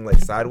everything like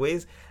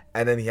sideways,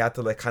 and then he had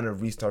to like kind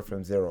of restart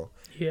from zero.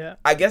 Yeah.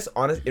 I guess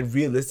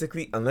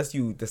realistically, unless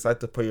you decide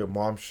to put your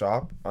mom's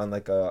shop on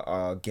like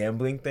a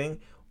gambling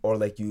thing, or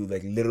like you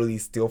like literally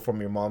steal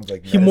from your mom's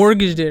like medicine. He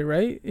mortgaged it,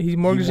 right? He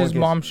mortgaged his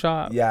mom's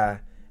shop. Yeah.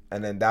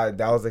 And then that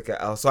was like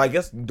a L. So I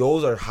guess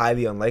those are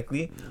highly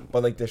unlikely,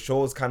 but like the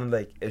show is kind of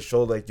like, it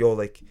showed like, yo,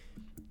 like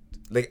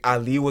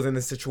Ali was in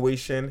a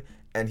situation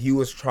and he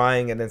was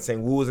trying, and then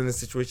Sang-woo was in a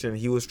situation and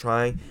he was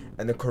trying,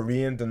 and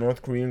the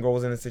North Korean girl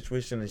was in a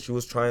situation and she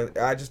was trying.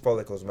 I just felt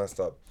like it was messed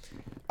up.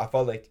 I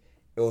felt like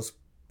it was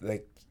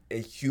like,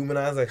 it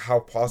humanized like how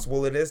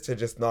possible it is to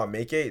just not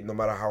make it no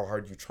matter how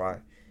hard you try.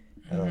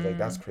 And I was like,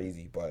 that's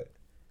crazy, but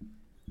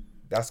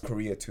that's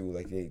Korea too.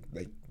 Like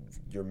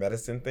your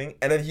medicine thing.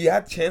 And then he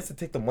had a chance to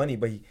take the money,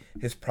 but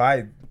his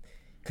pride,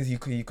 because he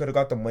could have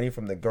got the money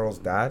from the girl's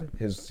dad,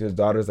 his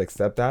daughter's like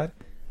stepdad.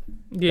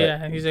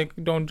 Yeah, and he's like,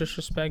 don't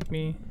disrespect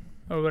me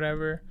or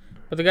whatever.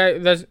 But the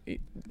guy,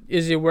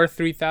 is it worth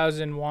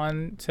 3,000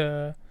 won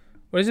to,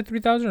 what is it,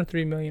 3,000 or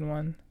 3 million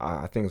won?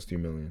 I think it's 3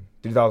 million.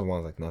 3,000 won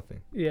is like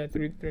nothing. Yeah,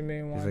 3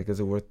 million won. He's like, is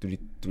it worth three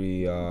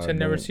to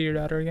never see your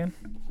daughter again?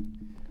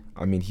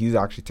 I mean, he's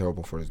actually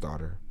terrible for his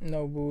daughter.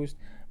 No boost.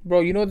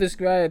 Bro, you know this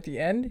guy at the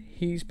end?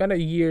 He spent a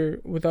year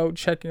without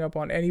checking up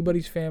on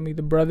anybody's family.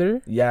 The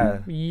brother. Yeah.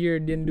 A year,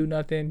 didn't do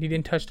nothing. He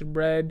didn't touch the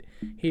bread.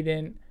 He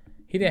didn't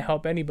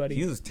help anybody.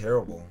 He was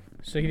terrible.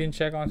 So he didn't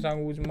check on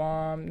Sang-woo's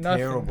mom. Nothing.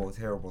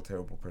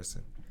 Terrible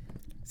person.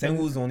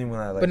 Sang-woo's the only one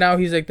I like. But now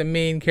he's like the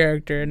main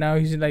character. Now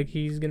he's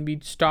gonna be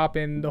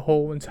stopping the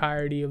whole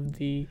entirety of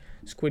the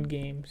Squid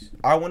Games.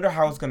 I wonder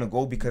how it's gonna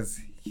go, because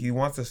he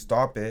wants to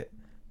stop it,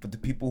 but the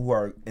people who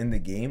are in the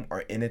game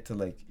are in it to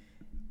like.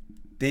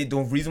 The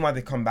reason why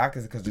they come back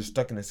is because they're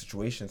stuck in a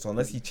situation. So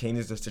unless he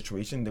changes their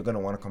situation, they're gonna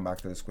want to come back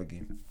to the Squid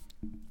Game.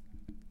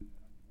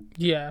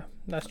 Yeah,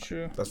 that's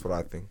true. That's what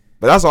I think.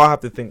 But that's all I have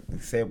to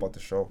say about the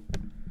show.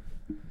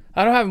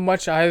 I don't have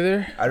much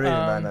either. I rated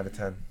 9 out of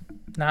 10.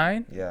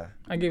 9? Yeah.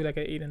 I gave it like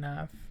an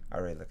 8.5. I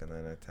rated like a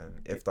 9 out of 10,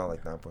 if not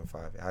like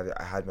 9.5.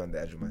 I had me on the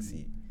edge of my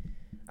seat.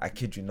 I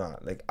kid you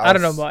not. Like I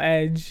don't know about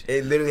edge.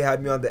 It literally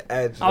had me on the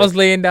edge. I was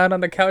laying down on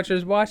the couch,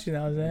 just watching.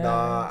 I was like,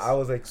 I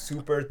was like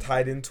super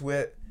tied into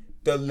it.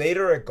 The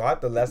later it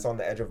got, the less on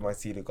the edge of my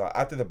seat it got.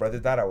 After the brother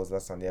died, I was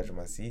less on the edge of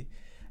my seat.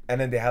 And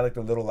then they had like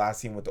the little last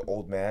scene with the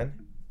old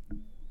man.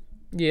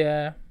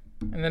 Yeah.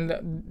 And then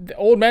the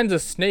old man's a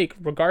snake,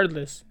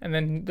 regardless. And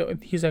then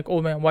he's like,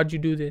 "Old man, why'd you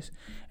do this?"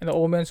 And the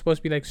old man's supposed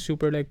to be like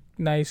super like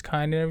nice,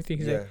 kind, and everything.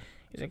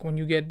 He's like, when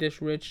you get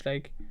this rich,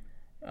 like,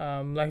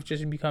 life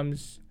just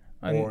becomes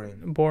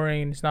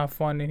boring. And it's not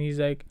fun. And he's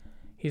like,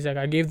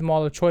 I gave them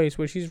all a choice,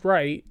 which he's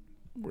right,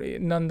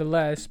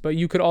 nonetheless. But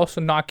you could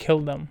also not kill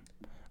them.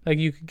 Like,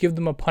 you could give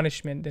them a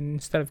punishment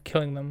instead of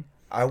killing them.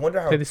 I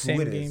wonder how true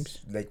it is.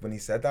 Like, when he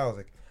said that, I was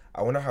like,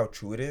 I wonder how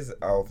true it is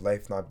of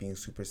life not being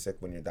super sick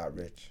when you're that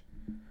rich.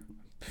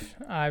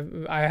 I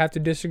have to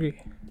disagree.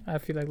 I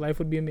feel like life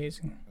would be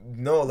amazing.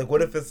 No, like,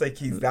 what if it's like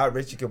he's that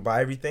rich, he could buy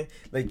everything?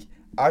 Like,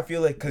 I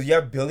feel like, because you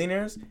have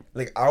billionaires,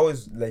 like, I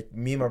always, like,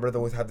 me and my brother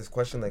always had this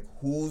question, like,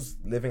 who's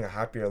living a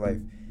happier life?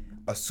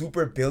 A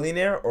super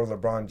billionaire or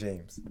LeBron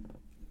James?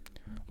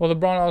 Well,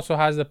 LeBron also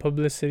has the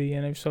publicity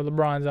in it, so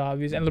LeBron's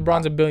obvious. And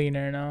LeBron's a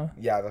billionaire now.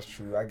 Yeah, that's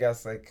true. I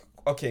guess, like,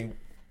 okay,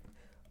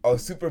 a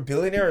super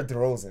billionaire or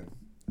DeRozan?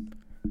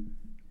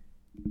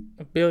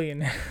 A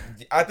billionaire.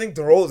 I think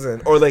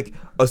DeRozan, or like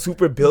a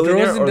super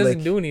billionaire. DeRozan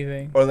doesn't do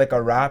anything. Or like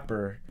a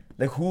rapper.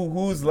 Like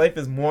whose life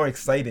is more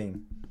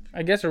exciting?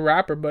 I guess a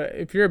rapper, but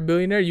if you're a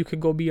billionaire, you could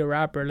go be a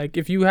rapper. Like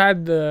if you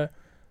had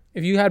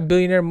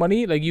billionaire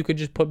money, like you could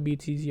just put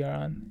BTZR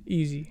on.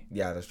 Easy.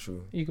 Yeah, that's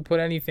true. You could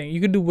put anything.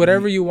 You could do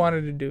whatever you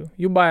wanted to do.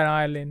 You buy an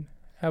island,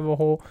 have a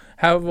whole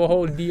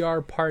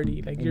DR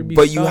party. Like you're.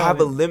 But you have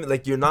a limit.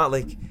 Like you're not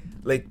like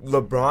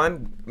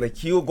LeBron. Like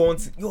he'll go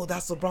and say, yo,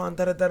 that's LeBron.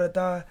 Da da da da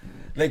da.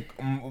 Like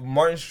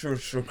Martin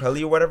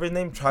Shkreli or whatever his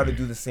name tried to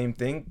do the same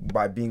thing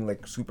by being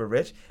like super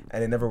rich,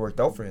 and it never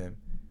worked out for him.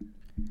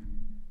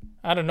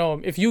 I don't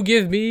know. If you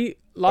give me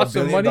lots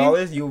of money,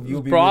 you'll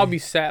be I'll be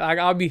sad. Like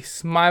I'll be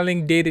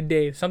smiling day to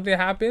day. If something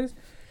happens,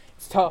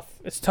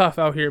 It's tough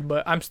out here,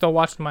 but I'm still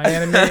watching my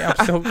anime.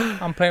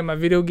 I'm playing my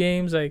video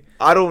games. Like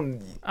I'll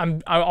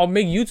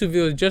make YouTube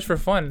videos just for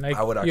fun. Like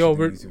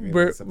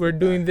we're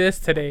doing this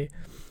today.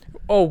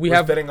 Oh,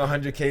 we're betting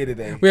 100K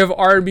today. We have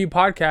R&B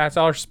podcast.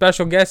 Our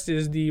special guest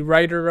is the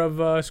writer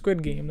of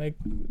Squid Game. Like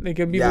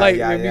it'd be light.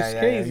 It'd be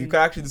crazy. You could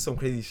actually do some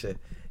crazy shit.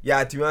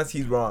 Yeah, to be honest,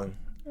 he's wrong.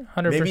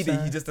 100%. Maybe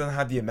he just doesn't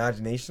have the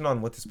imagination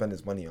on what to spend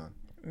his money on.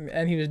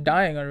 And he was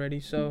dying already,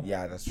 so.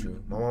 Yeah, that's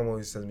true. My mom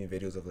always sends me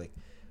videos of like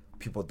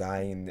people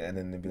dying, and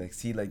then they'd be like,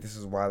 "See, like this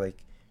is why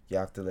like you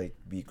have to like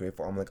be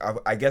grateful." I'm like,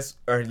 I guess,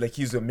 or like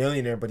he's a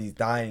millionaire, but he's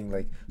dying,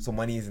 like so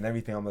money isn't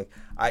everything. I'm like,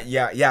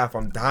 if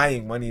I'm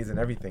dying, money isn't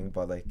everything,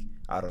 but like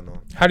I don't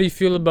know. How do you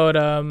feel about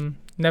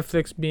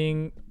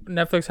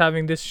Netflix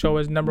having this show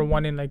as number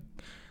one in like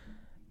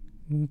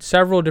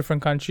several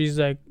different countries,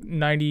 like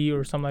 90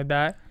 or something like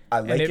that? I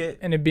like it.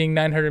 And it being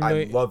 900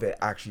 million. I love it,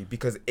 actually,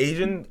 because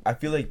I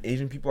feel like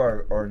Asian people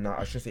are not,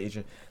 I shouldn't say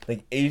Asian,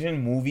 like Asian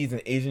movies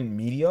and Asian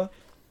media,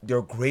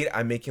 they're great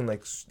at making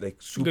like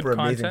super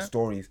amazing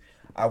stories.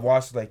 I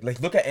watched like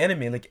look at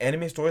anime. Like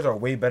anime stories are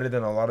way better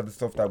than a lot of the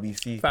stuff that we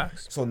see.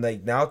 Facts. So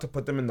like now to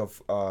put them in the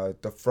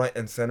front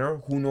and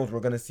center, who knows? We're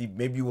gonna see,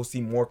 maybe we'll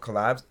see more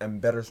collabs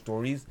and better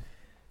stories.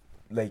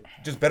 Like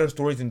just better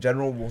stories in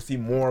general. We'll see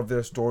more of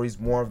their stories,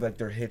 more of like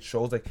their hit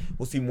shows. Like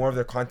we'll see more of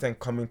their content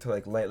coming to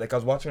like light. Like I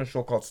was watching a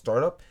show called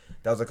Startup,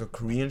 that was like a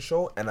Korean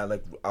show, and I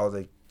was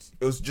like,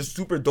 it was just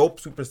super dope,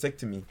 super sick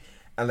to me,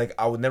 and like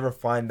I would never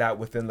find that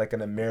within like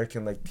an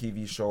American like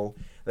TV show.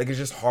 Like it's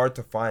just hard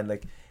to find.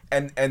 Like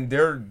and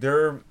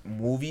their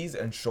movies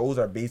and shows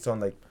are based on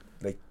like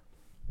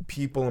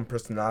people and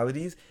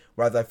personalities,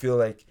 whereas I feel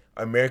like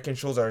American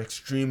shows are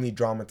extremely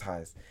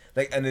dramatized.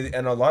 Like and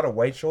a lot of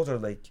white shows are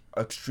like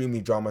extremely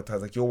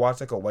dramatized. Like you'll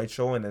watch like a white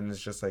show and then it's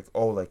just like,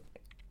 oh, like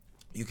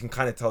you can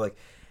kind of tell like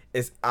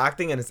it's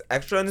acting and it's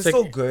extra and it's like,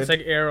 so good. It's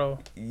like Arrow.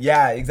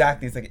 Yeah,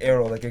 exactly. It's like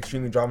Arrow, like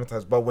extremely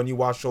dramatized. But when you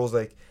watch shows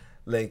like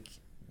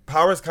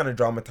Power is kind of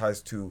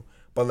dramatized too.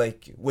 But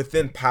like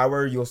within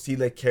Power, you'll see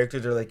like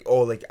characters are like,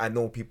 oh, like I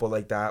know people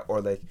like that,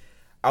 or like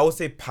I would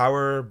say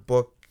Power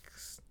Book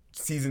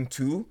season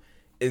 2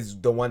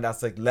 is the one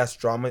that's like less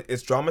drama.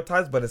 It's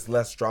dramatized, but it's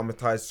less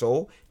dramatized,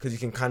 so because you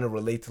can kind of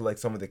relate to like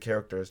some of the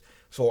characters.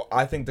 So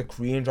I think the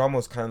Korean drama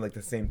is kind of like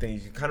the same thing. You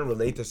can kind of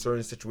relate to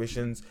certain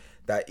situations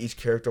that each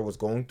character was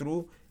going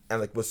through,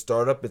 and like with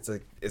Startup,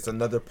 it's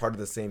another part of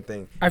the same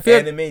thing. I feel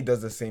anime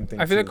does the same thing.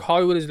 I feel like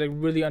Hollywood is like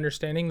really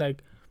understanding.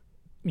 Like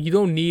you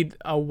don't need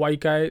a white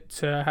guy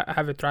to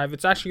have it thrive.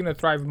 It's actually gonna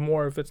thrive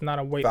more if it's not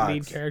a white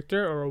lead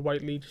character or a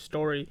white lead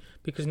story,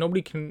 because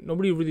nobody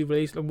really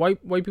relates.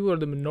 White people are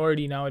the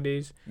minority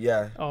nowadays.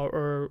 Yeah.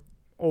 Or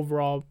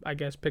overall, I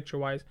guess picture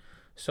wise,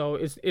 so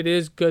it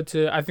is good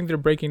to. I think they're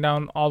breaking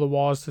down all the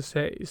walls to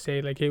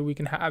say like, hey, we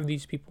can have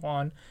these people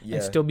on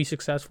and still be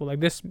successful. Like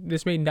this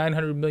made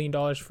 $900 million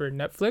for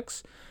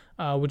Netflix,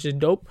 which is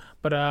dope.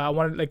 But I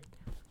wanted like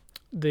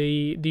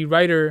the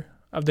writer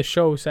of the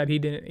show said he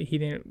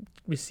didn't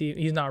receive.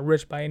 He's not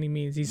rich by any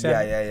means. He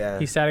said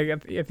he said I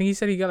think he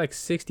said he got like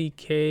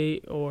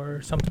 $60K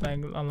or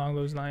something along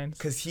those lines.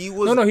 Cause he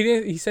was no he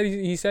didn't. He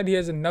said he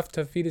has enough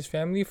to feed his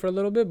family for a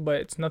little bit, but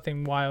it's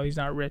nothing wild. He's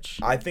not rich.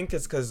 I think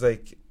it's cause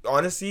like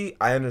honestly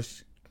I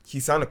understand. He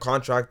signed a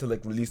contract to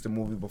like release the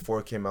movie before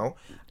it came out.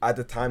 At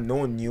the time, no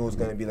one knew it was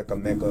gonna be like a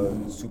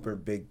mega super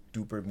big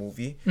duper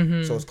movie.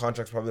 Mm-hmm. So his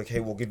contract's probably like,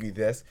 hey, we'll give you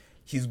this.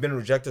 He's been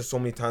rejected so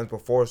many times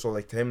before, so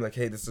like to him, like,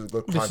 hey, this is a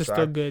good contract. This is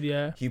still good,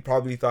 yeah. He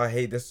probably thought,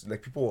 hey, this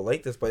like people will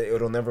like this, but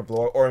it'll never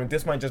blow up, or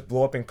this might just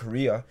blow up in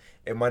Korea.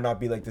 It might not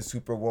be like the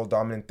super world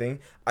dominant thing.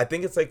 I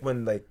think it's like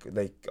when like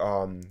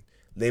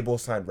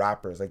labels sign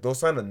rappers, like they'll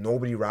sign a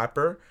nobody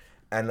rapper,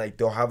 and like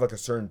they'll have like a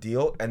certain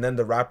deal, and then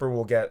the rapper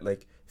will get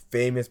like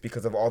famous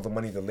because of all the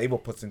money the label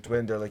puts into it,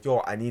 and they're like,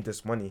 yo, I need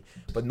this money,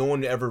 but no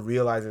one ever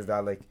realizes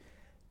that like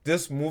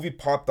this movie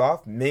popped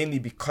off mainly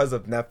because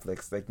of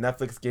Netflix. Like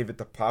Netflix gave it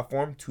the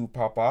platform to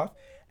pop off,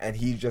 and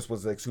he just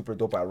was like super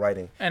dope at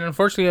writing. And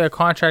unfortunately, a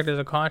contract is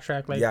a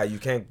contract. Like yeah, you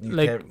can't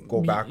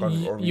go back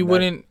on. Or you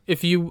wouldn't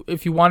if you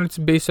wanted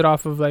to base it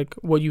off of like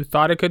what you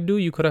thought it could do.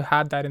 You could have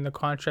had that in the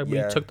contract, but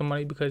you took the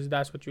money because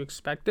that's what you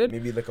expected.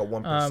 Maybe like a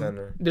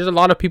 1%. There's a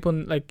lot of people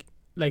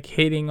like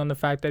hating on the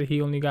fact that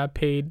he only got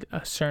paid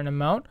a certain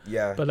amount.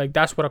 Yeah. But like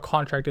that's what a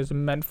contract is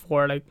meant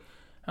for. Like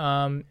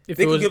if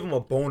they could give him a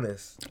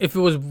bonus. If it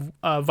was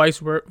vice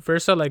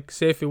versa, like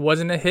say if it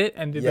wasn't a hit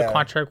and the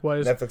contract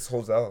was Netflix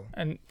holds out.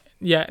 And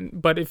yeah,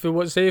 but if it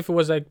was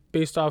like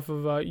based off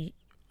of a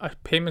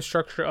payment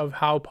structure of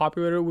how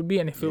popular it would be,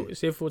 and if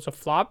it was a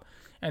flop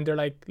and they're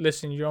like,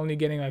 listen, you're only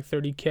getting like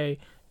 30K,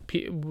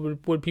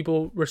 would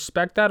people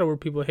respect that, or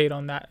would people hate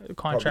on that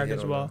contract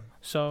as well?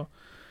 So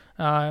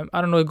I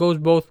don't know. It goes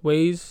both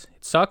ways.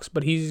 It sucks,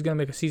 but he's gonna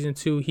make a season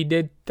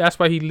 2. That's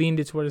why he leaned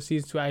it towards a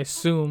season 2, I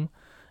assume.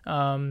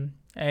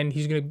 And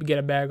he's gonna get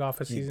a bag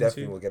off of season 2. He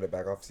definitely will get a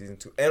bag off season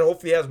 2, and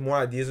hopefully he has more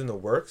ideas in the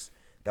works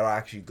that are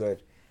actually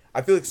good.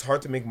 I feel like it's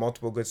hard to make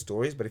multiple good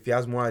stories, but if he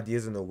has more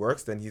ideas in the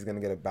works, then he's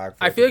gonna get a bag.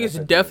 I feel like it's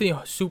definitely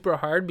super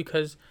hard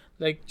because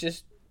like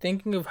just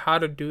thinking of how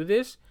to do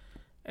this,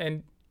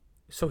 and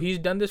so he's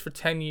done this for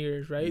 10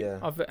 years, right?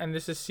 Yeah. And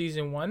this is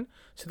season 1.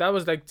 So that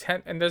was like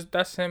 10, and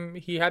that's him.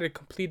 He had it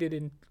completed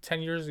in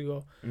 10 years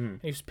ago.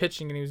 And he was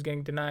pitching and he was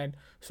getting denied.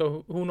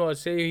 So who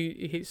knows? Say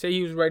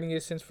he was writing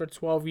it since for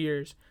 12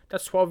 years.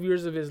 That's 12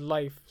 years of his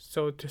life.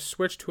 So to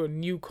switch to a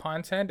new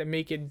content and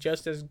make it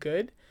just as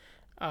good,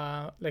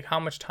 like how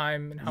much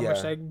time and how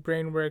much like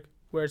brain work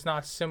where it's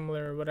not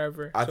similar or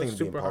whatever. I think it'd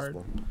be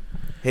impossible.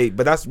 Hey,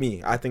 but that's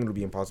me. I think it'll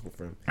be impossible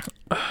for him.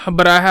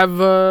 But I have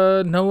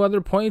no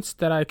other points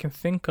that I can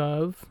think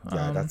of.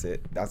 Yeah, that's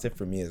it. That's it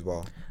for me as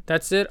well.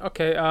 That's it.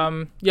 Okay.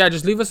 Yeah,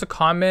 just leave us a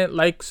comment,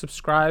 like,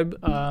 subscribe,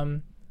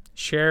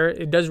 share.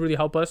 It does really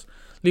help us.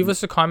 Leave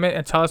us a comment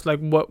and tell us like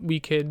what we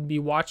could be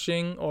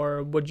watching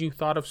or what you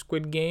thought of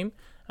Squid Game,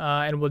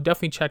 and we'll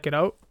definitely check it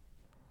out.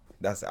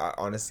 That's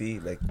honestly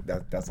like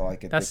that's all I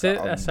can. That's think it.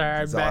 of. That's all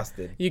right.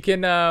 Exhausted. You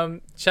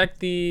can check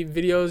the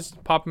videos,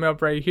 pop them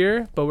up right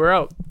here. But we're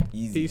out.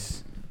 Easy.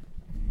 Peace.